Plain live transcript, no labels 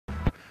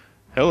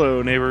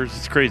Hello neighbors,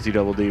 it's Crazy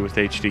Double D with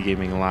HD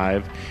Gaming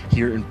Live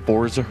here in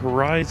Forza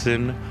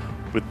Horizon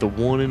with the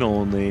one and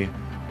only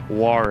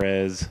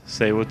Juarez.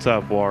 Say what's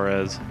up,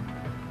 Juarez.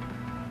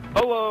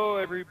 Hello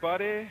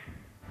everybody.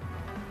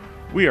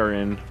 We are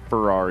in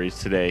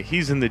Ferraris today.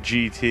 He's in the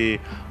GT,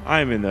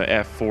 I'm in the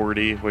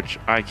F40, which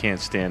I can't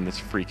stand this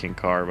freaking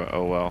car, but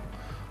oh well.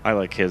 I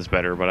like his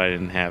better, but I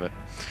didn't have it.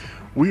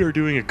 We are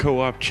doing a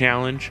co-op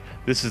challenge.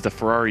 This is the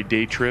Ferrari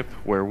day trip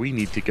where we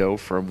need to go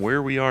from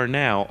where we are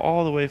now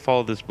all the way,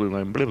 follow this blue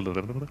line, blah, blah,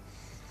 blah, blah,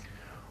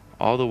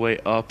 all the way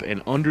up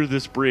and under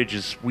this bridge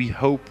is, we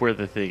hope, where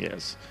the thing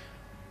is.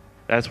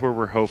 That's where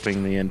we're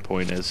hoping the end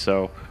point is.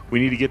 So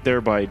we need to get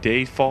there by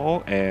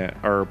dayfall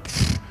or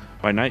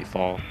by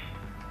nightfall.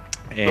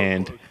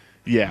 And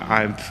yeah,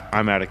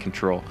 I'm out of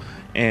control.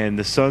 And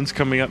the sun's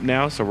coming up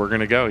now, so we're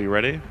gonna go. You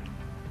ready?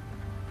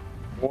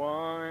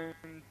 1,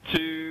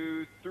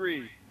 2,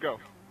 3, go.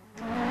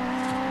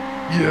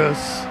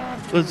 Yes,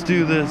 let's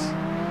do this.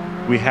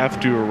 We have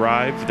to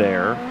arrive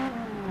there.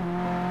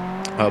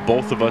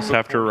 Both of us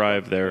have to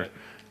arrive there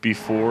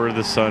before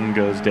the sun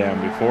goes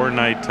down, before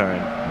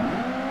nighttime.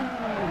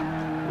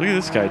 Look at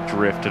this guy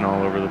drifting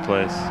all over the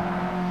place.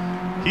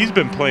 He's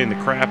been playing the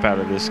crap out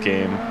of this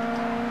game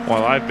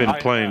while I've been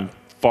playing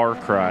Far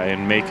Cry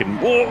and making...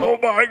 Oh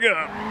my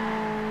god!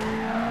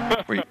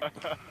 Wait.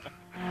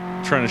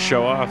 Trying to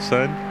show off,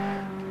 son.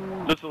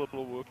 Just a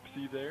little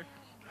whoopsie there.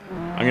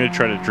 I'm gonna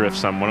try to drift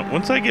some.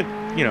 Once I get,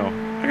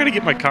 I gotta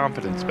get my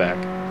confidence back.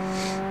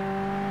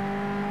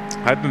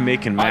 I've been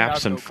making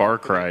maps in Far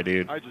Cry,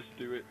 dude. I just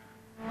do it.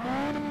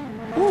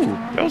 Ooh,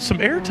 that was some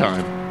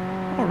airtime.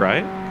 All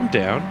right, I'm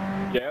down.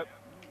 Yep.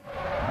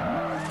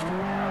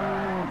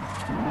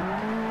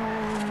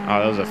 Oh,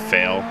 that was a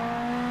fail.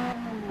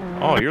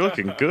 Oh, you're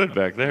looking good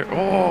back there.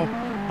 Oh,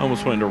 I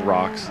almost went into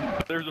rocks.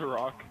 There's a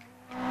rock.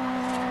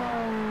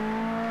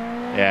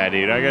 Yeah,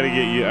 dude, I gotta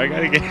get you. I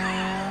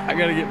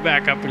gotta get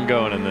back up and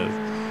going in this.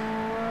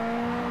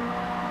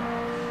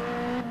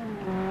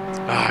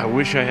 I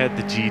wish I had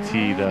the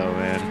GT though,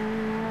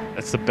 man.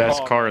 That's the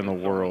best car in the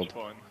world.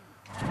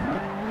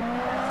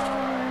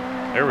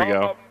 There we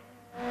go.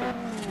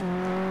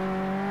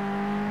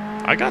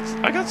 I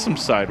got some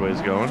sideways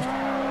going.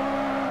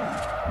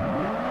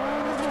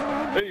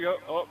 There you go.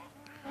 Oh.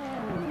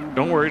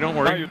 Don't worry.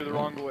 Now you're the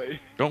wrong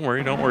way. Don't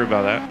worry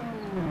about that.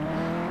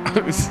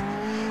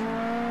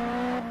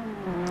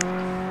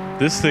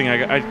 This thing,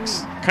 I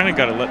kind of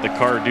got to let the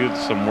car do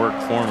some work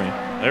for me.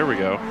 There we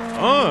go.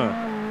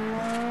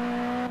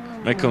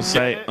 Make them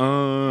say,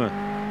 na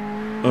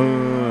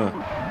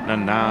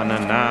na na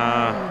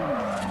na.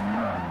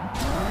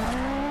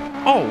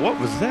 Oh, what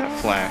was that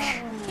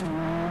flash?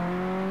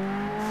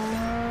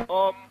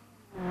 Oh.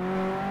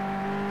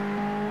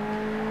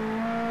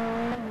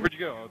 Where'd you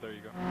go? Oh, there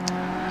you go.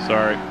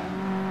 Sorry.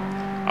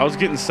 I was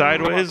getting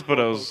sideways, but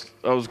I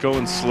was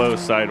going slow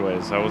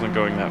sideways. I wasn't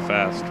going that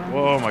fast.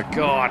 Oh my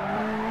god.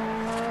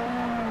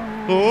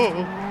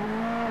 Oh.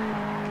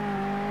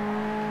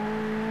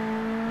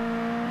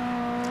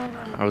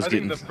 I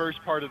think the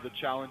first part of the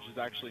challenge is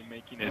actually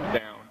making it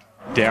down.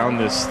 Down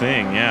this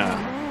thing, yeah.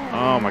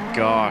 Oh my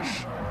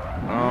gosh.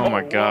 Oh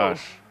my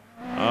gosh.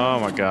 Oh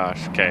my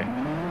gosh. Okay.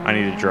 I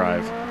need to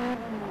drive.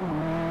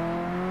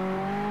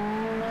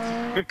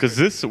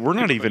 Because we're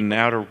not even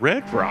out of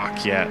Red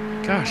Rock yet.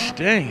 Gosh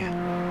dang it.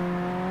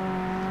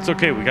 It's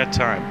okay, we got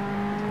time.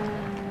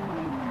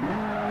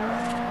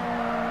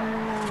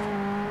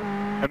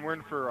 And we're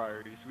in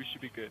Ferraris, we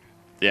should be good.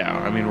 Yeah,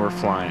 I mean, we're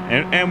flying.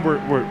 And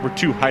we're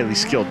two highly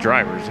skilled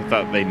drivers. I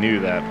thought they knew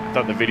that. I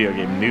thought the video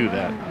game knew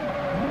that.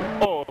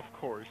 Oh, of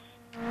course.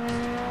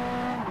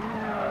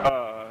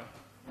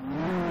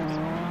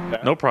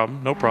 No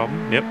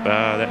problem. Yep,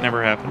 that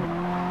never happened.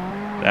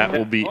 That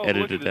will be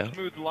edited look at out. the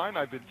smooth line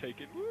I've been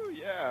taking. Woo,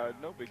 yeah,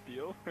 no big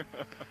deal.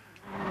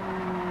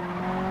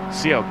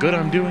 See how good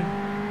I'm doing?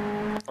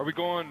 Are we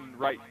going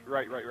right?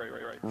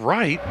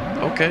 Right?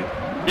 Okay.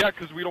 Yeah,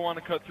 because we don't want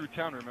to cut through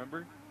town,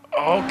 remember?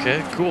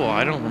 Okay, cool.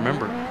 I don't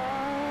remember.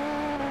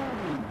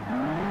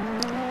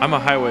 I'm a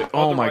highway.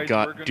 Oh my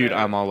god. Dude,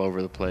 I'm all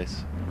over the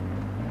place.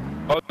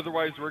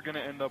 Otherwise, we're going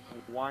to end up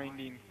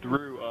winding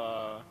through,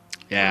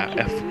 Yeah,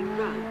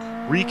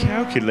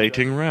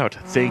 recalculating route.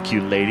 Thank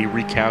you, lady.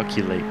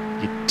 Recalculate,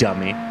 you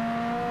dummy.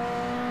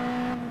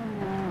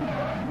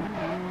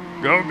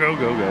 Go.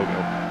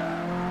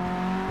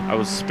 I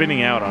was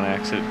spinning out on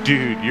accident.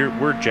 Dude,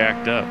 we're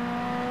jacked up.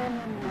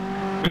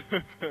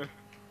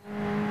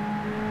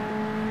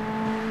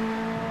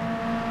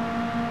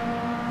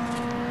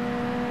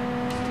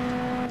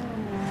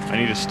 I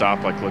need to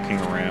stop, like, looking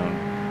around.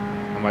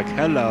 I'm like,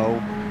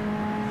 hello.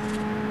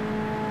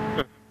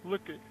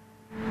 Look at...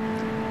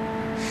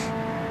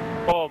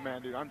 Oh,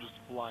 man, dude, I'm just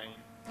flying.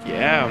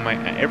 Yeah,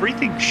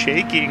 everything's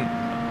shaking.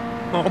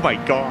 Oh, my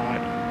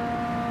God.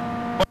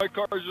 My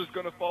car's just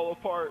gonna fall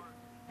apart.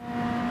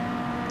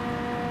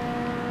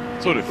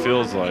 That's what it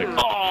feels like.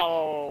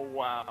 Oh,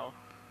 wow.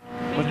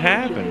 What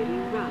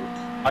happened?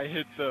 I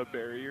hit the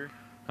barrier.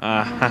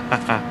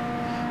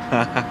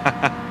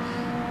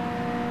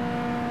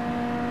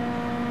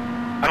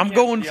 I'm can't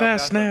going see how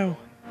fast now.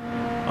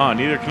 I'm Oh,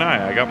 neither can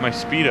I. I got my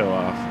speedo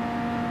off.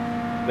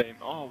 going. Same.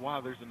 Oh wow,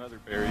 there's another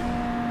berry.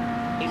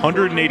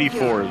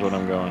 184 is what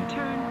I'm going.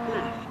 Turn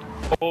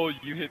left. Oh,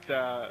 you hit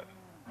that.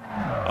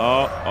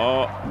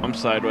 Oh, I'm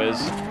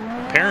sideways.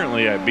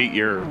 Apparently, I beat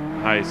your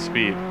high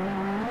speed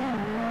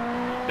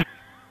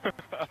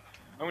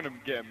I'm gonna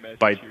get a message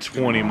by here.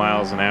 20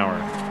 miles an hour.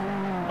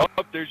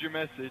 Oh, there's your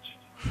message.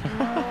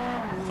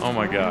 Oh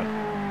my god.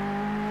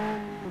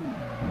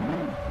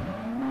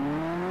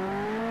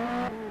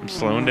 I'm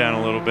slowing down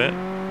a little bit.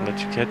 Let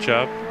you catch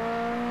up.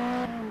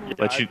 Yeah,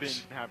 Let I've you. been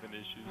having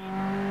issues.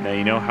 Now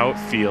you know how it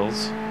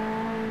feels.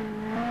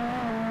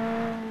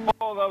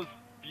 Oh, that was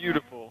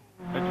beautiful.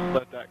 I just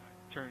let that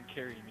turn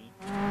carry me.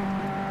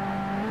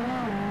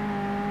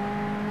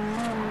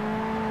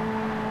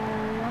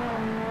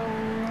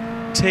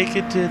 Take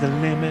it to the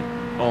limit.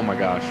 Oh my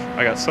gosh.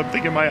 I got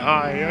something in my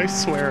eye. I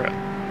swear it.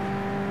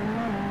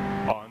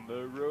 On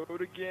the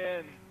road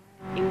again.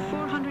 In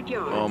 400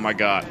 yards. Oh my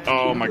god.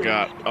 Oh my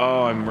god.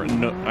 Oh,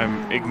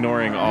 I'm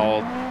ignoring all.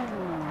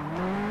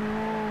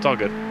 It's all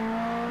good.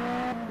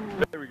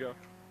 There we go.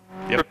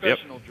 Yep.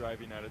 Professional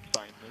driving at its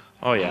finest.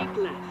 Oh yeah.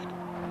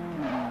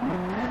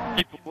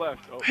 Keep left. Keep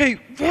left. Oh, Hey,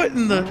 what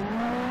in the?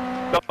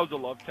 that was a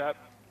love tap.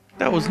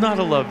 That was not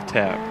a love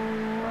tap.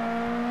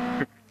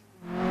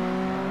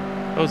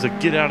 That was a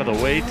get out of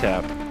the way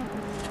tap.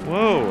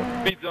 Whoa.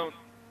 Speed zone.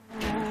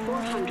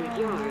 400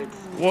 yards.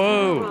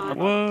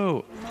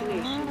 Whoa.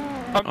 Destination.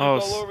 I'm just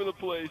Oh, all over the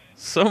place.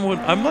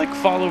 I'm like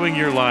following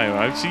your line.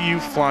 I see you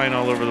flying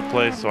all over the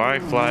place, so I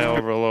fly all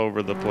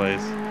over the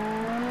place.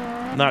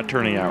 Not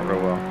turning out real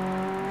well.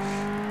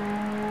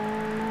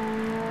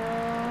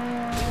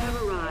 You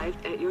have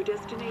arrived at your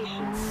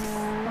destination.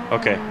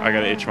 Okay, I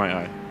gotta itch my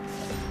eye.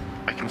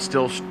 I can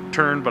still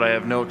turn, but I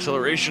have no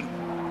acceleration.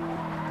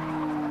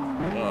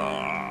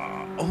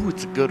 Oh,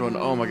 it's a good one.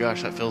 Oh my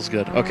gosh, that feels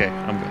good. Okay,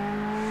 I'm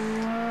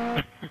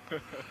good.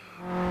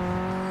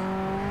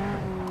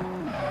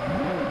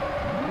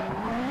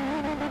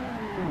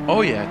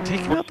 Oh yeah,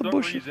 taking out the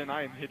bushes. For some reason,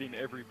 I am hitting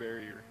every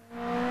barrier.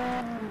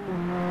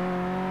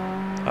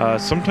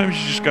 Sometimes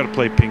you just gotta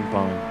play ping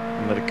pong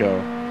and let it go.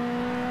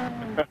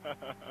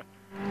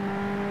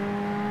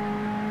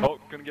 Oh,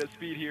 gonna get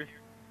speed here.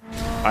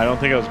 I don't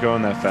think I was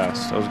going that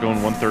fast. I was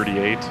going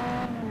 138.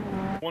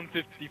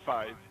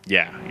 155.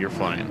 Yeah, you're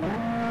flying.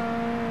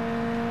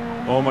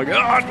 Oh my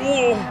god!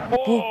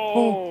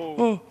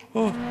 Oh!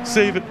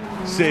 Save it!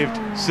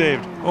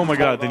 Saved! Oh my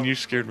god! Then you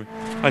scared me.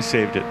 I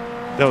saved it.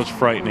 That was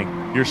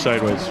frightening. You're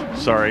sideways.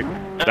 Sorry.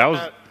 That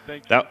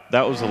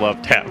was a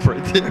love tap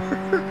right there.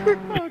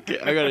 Okay,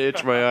 I gotta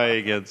itch my eye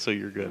again, so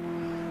you're good.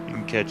 You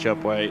can catch up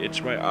while I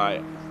itch my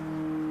eye.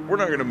 We're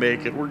not gonna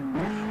make it. We're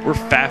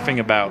faffing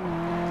about.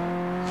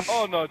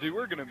 Oh no, dude,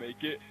 we're gonna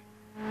make it.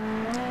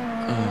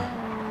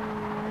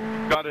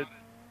 Gotta.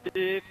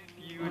 If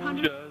you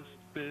just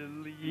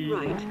believe.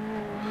 Right.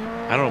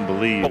 I don't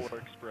believe.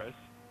 Polar Express.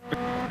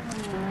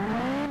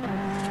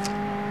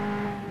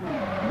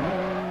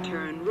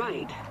 Turn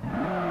right.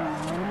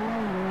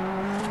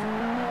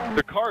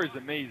 The car is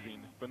amazing,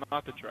 but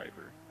not the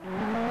driver.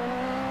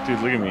 Dude,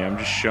 look at me. I'm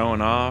just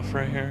showing off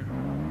right here.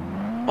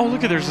 Oh,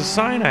 look at there's a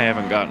sign I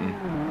haven't gotten.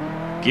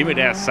 Give me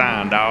that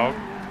sign, dog.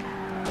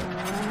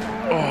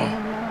 Oh,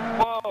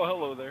 Whoa,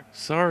 hello there.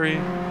 sorry.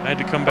 I had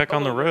to come back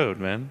on the road,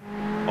 man.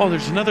 Oh,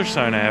 there's another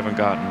sign I haven't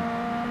gotten.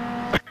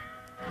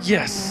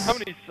 Yes. How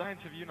many signs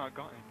have you not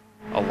gotten?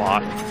 A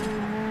lot.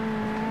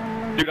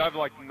 Dude, I have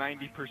like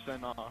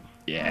 90% off.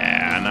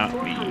 Yeah, not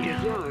 400 me.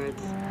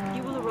 yards.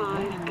 You will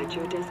arrive at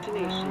your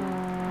destination.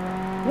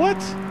 What?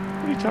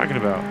 What are you talking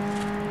about?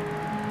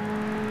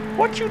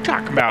 What you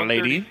talking about,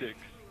 lady? 36.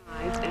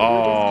 Arrived at your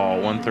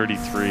Oh,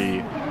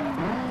 destination. 133.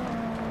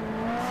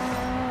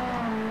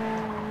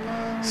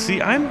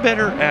 See, I'm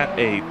better at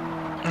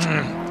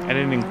at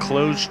an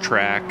enclosed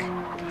track.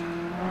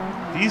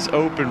 These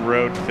open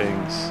road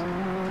things,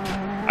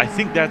 I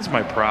think that's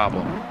my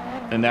problem.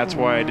 And that's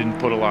why I didn't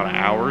put a lot of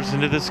hours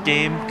into this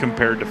game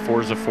compared to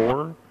Forza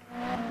 4.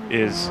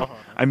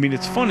 I mean,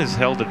 it's fun as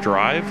hell to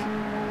drive,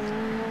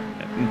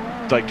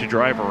 like to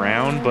drive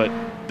around, but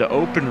the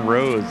open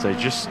roads, I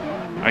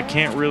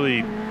can't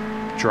really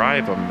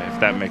drive them, if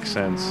that makes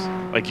sense.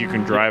 Like you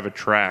can drive a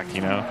track,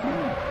 you know?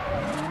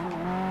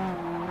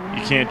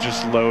 You can't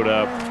just load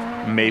up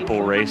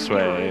Maple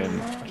Raceway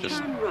and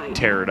just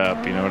tear it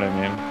up, you know what I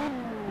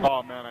mean?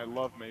 Oh man, I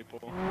love Maple.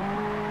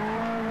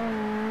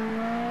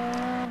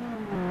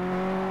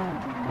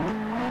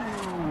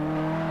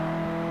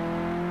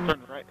 Turn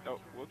right. Oh,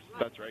 whoops,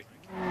 that's right.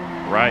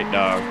 Right,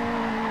 dog.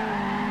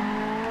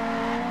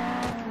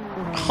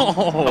 Oh,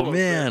 Hello,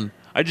 man.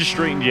 I just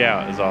straightened you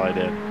out is all I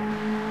did.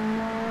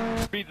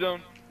 Speed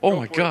zone. Oh Go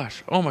my for it.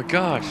 gosh. Oh my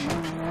gosh.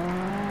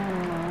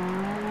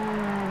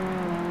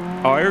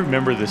 Oh, I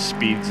remember the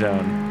speed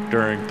zone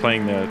during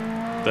playing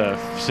the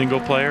single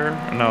player,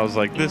 and I was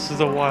like, this is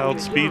a wild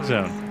speed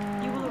zone.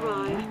 You will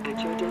arrive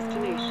at your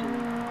destination.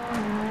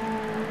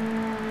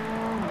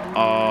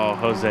 Oh,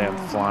 Jose, I'm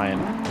flying.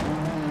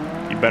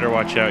 You better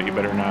watch out. You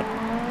better not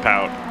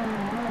pout.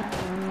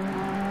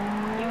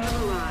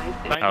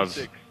 I was.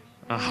 96.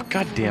 Oh,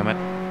 god damn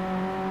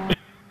it.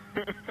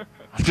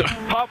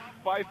 Top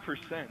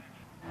 5%.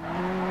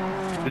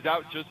 Is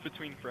that just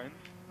between friends?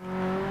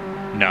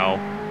 No,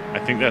 I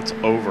think that's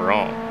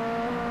overall.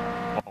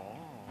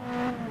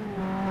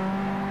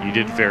 You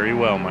did very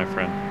well, my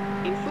friend.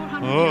 In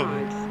 400 Oh.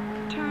 yards,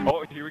 turn.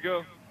 Oh, here we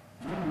go.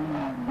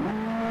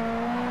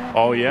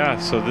 Oh yeah,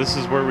 so this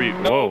is where we.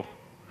 Whoa.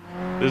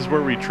 This is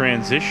where we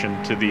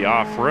transition to the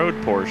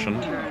off-road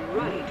portion, Turn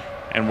right.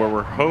 and where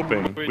we're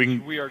hoping Which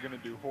we are going to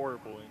do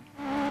horrible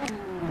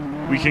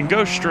in. we can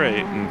go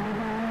straight,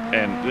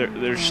 and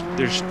there's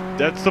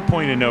that's the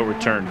point of no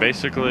return.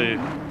 Basically,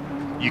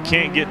 you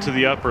can't get to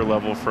the upper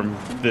level from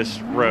this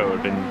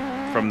road,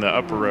 and from the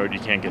upper road you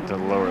can't get to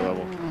the lower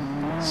level.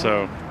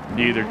 So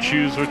you either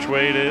choose which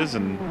way it is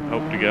and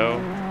hope to go.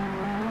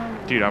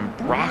 Dude, I'm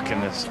rocking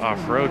this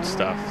off-road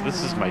stuff.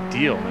 This is my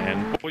deal,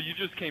 man. Well, you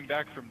just came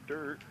back from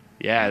dirt.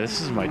 Yeah,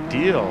 this is my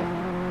deal.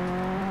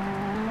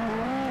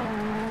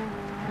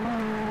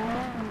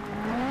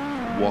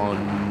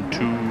 1, 2,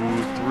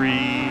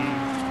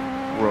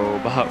 3.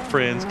 Robot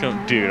friends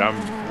come. Dude,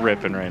 I'm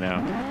ripping right now.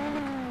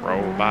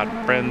 Robot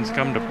friends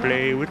come to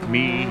play with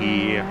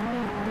me.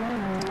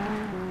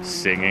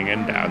 Singing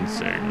and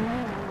dancing.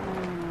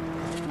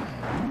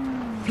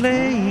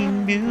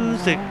 Playing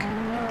music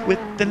with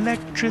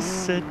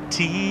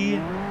electricity.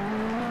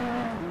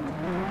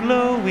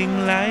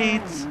 Glowing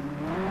lights.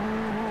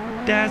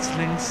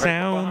 Dazzling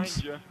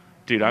sounds. Behind you.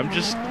 Dude, I'm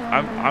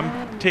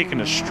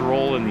taking a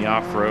stroll in the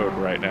off-road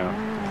right now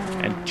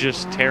and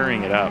just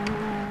tearing it up.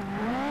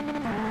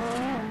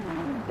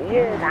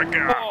 Oh my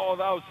god. Oh,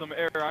 that was some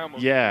air. I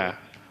almost. Yeah,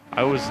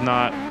 I was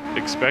not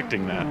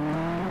expecting that.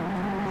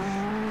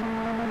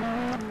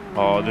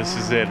 Oh, this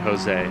is it,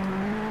 Jose.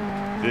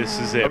 This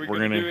is it. Are we We're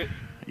gonna gonna. do it?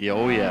 Yeah,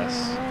 oh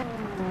yes.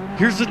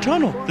 Here's the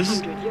tunnel. This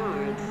is. 400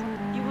 yards,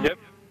 you will Yep.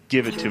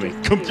 Give it to me.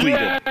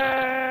 Completed.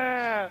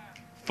 Yeah!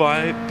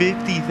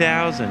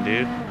 50,000,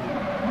 dude.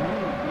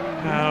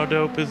 How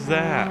dope is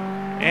that?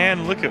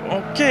 And look at.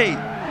 Okay. turn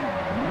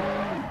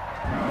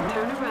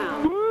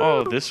around.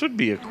 Oh, this would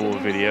be a cool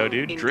video,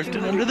 dude.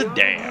 Drifting under the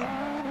dam.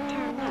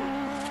 Turn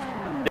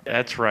left.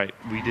 That's right.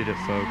 We did it,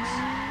 folks.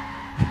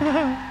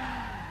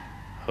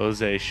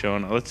 Jose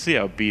showing. Let's see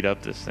how beat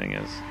up this thing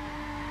is.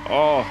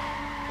 Oh,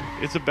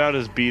 it's about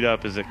as beat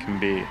up as it can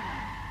be.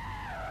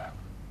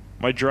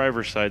 My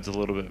driver's side's a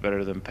little bit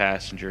better than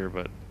passenger,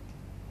 but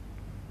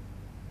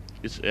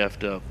it's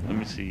effed up. Let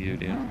me see you,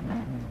 dude.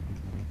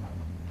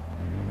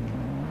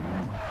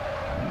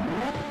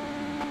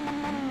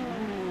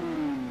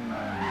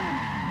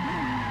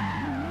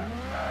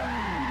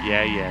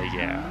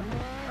 Yeah.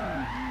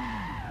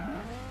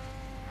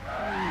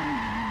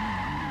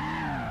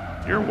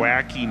 You're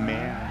wacky,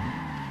 man.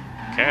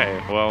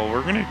 Okay, well,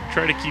 we're gonna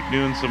try to keep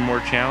doing some more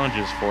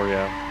challenges for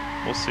you.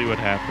 We'll see what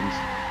happens.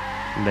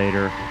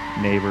 Later,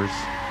 neighbors.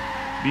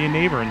 Be a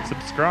neighbor and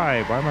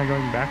subscribe. Why am I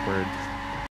going backwards?